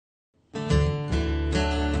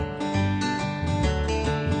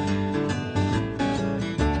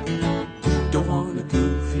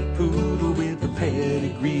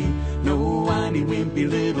grumpy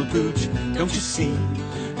little pooch. Don't you see?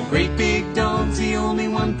 A great big dog's the only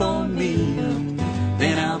one for me.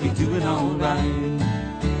 Then I'll be doing alright.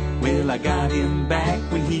 Well, I got him back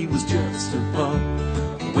when he was just a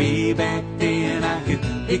pup. Way back then I could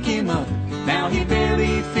pick him up. Now he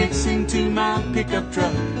barely fits into my pickup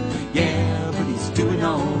truck. Yeah, but he's doing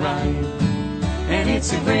alright. And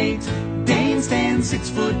it's a Great Dane, stands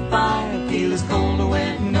 6'5". Feel his cold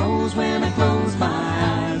wet nose when I close my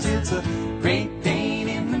eyes. It's a Great Dane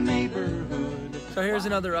in the neighborhood. So here's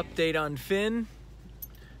another update on Finn.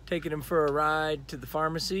 Taking him for a ride to the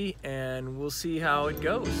pharmacy, and we'll see how it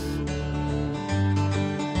goes.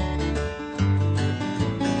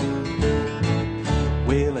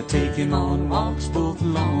 Well, I take him on walks both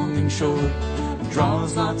long and short.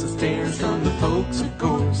 Draws lots of stares from the folks, of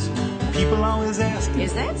course. People always ask me,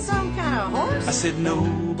 is that some kind of horse? I said no,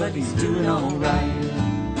 but he's doing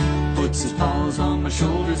alright. Puts his paws on my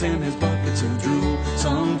shoulders and his buckets of drool.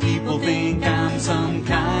 Some people think I'm some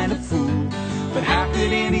kind of fool, but how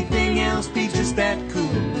could anything else be just that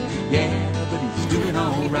cool? Yeah, but he's doing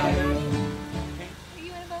alright.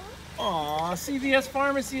 Aw, CVS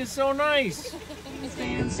Pharmacy is so nice.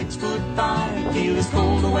 Stand 6'5", feel his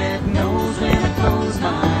cold wet nose when I close my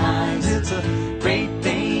eyes. It's a Great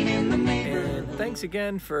Dane in the neighborhood. And thanks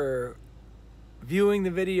again for viewing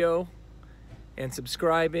the video and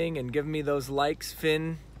subscribing and giving me those likes.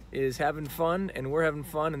 Finn is having fun and we're having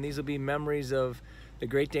fun, and these will be memories of the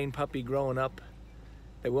Great Dane puppy growing up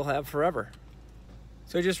that we'll have forever.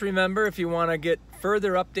 So just remember, if you want to get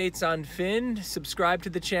further updates on Finn, subscribe to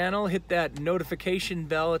the channel, hit that notification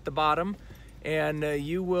bell at the bottom, and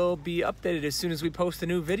you will be updated as soon as we post a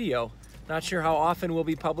new video. Not sure how often we'll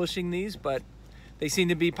be publishing these, but they seem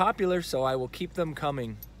to be popular, so I will keep them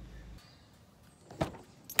coming.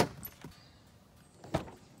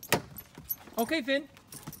 Okay, Finn.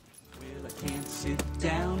 Well, I can't sit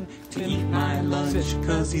down to eat my lunch,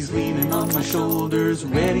 'cause he's leaning on my shoulders,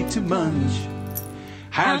 ready to munch.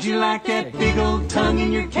 How'd you like that big old tongue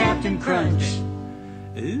in your Captain Crunch?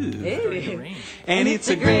 Ooh. And it's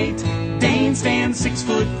a Great Dane, stands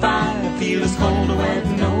 6'5". Feel his cold wet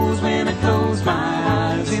nose when I close my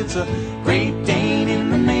eyes. It's a Great Dane in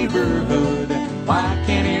the neighborhood. Why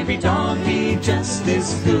can't every dog be just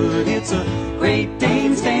this good? It's a Great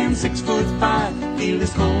Dane, stands 6'5". Feel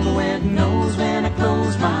his cold wet nose when I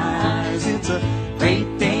close my eyes. It's a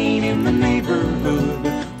Great Dane in the neighborhood.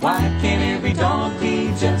 Why can't every dog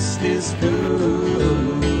be just this good?